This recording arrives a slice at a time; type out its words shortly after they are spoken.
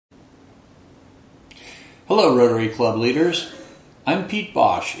Hello, Rotary Club leaders. I'm Pete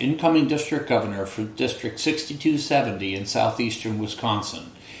Bosch, incoming District Governor for District 6270 in southeastern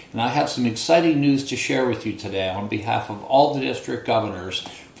Wisconsin, and I have some exciting news to share with you today on behalf of all the district governors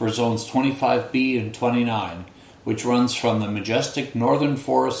for Zones 25B and 29, which runs from the majestic northern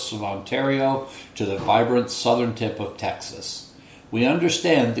forests of Ontario to the vibrant southern tip of Texas. We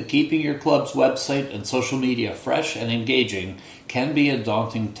understand that keeping your club's website and social media fresh and engaging can be a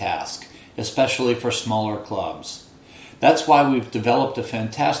daunting task, especially for smaller clubs. That's why we've developed a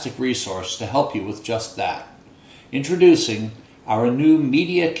fantastic resource to help you with just that. Introducing our new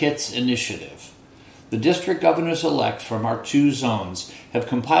Media Kits initiative. The district governors-elect from our two zones have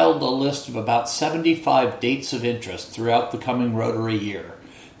compiled a list of about 75 dates of interest throughout the coming Rotary year,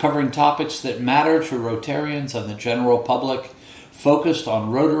 covering topics that matter to Rotarians and the general public, focused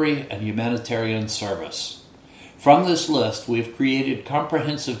on Rotary and humanitarian service. From this list, we have created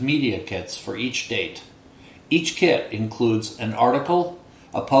comprehensive media kits for each date. Each kit includes an article,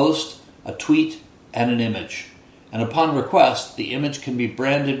 a post, a tweet, and an image. And upon request, the image can be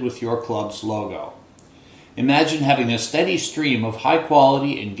branded with your club's logo. Imagine having a steady stream of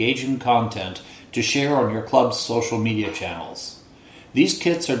high-quality, engaging content to share on your club's social media channels. These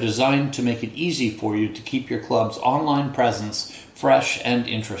kits are designed to make it easy for you to keep your club's online presence fresh and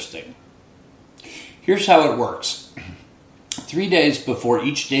interesting. Here's how it works. 3 days before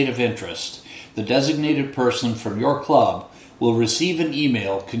each date of interest, the designated person from your club will receive an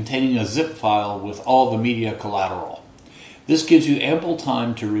email containing a zip file with all the media collateral. This gives you ample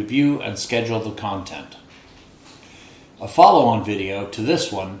time to review and schedule the content. A follow-on video to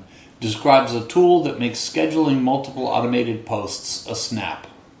this one describes a tool that makes scheduling multiple automated posts a snap.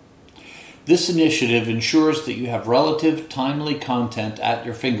 This initiative ensures that you have relative, timely content at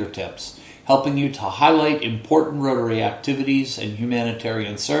your fingertips, helping you to highlight important Rotary activities and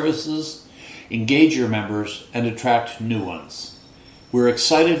humanitarian services, engage your members, and attract new ones. We're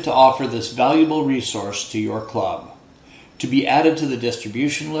excited to offer this valuable resource to your club. To be added to the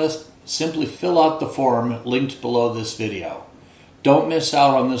distribution list, simply fill out the form linked below this video. Don't miss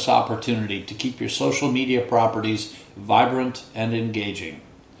out on this opportunity to keep your social media properties vibrant and engaging.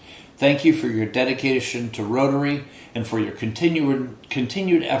 Thank you for your dedication to Rotary and for your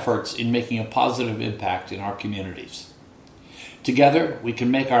continued efforts in making a positive impact in our communities. Together, we can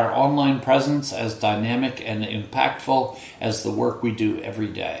make our online presence as dynamic and impactful as the work we do every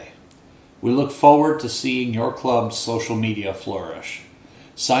day. We look forward to seeing your club's social media flourish.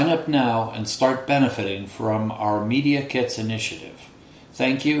 Sign up now and start benefiting from our Media Kits initiative.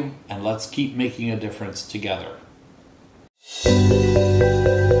 Thank you, and let's keep making a difference together.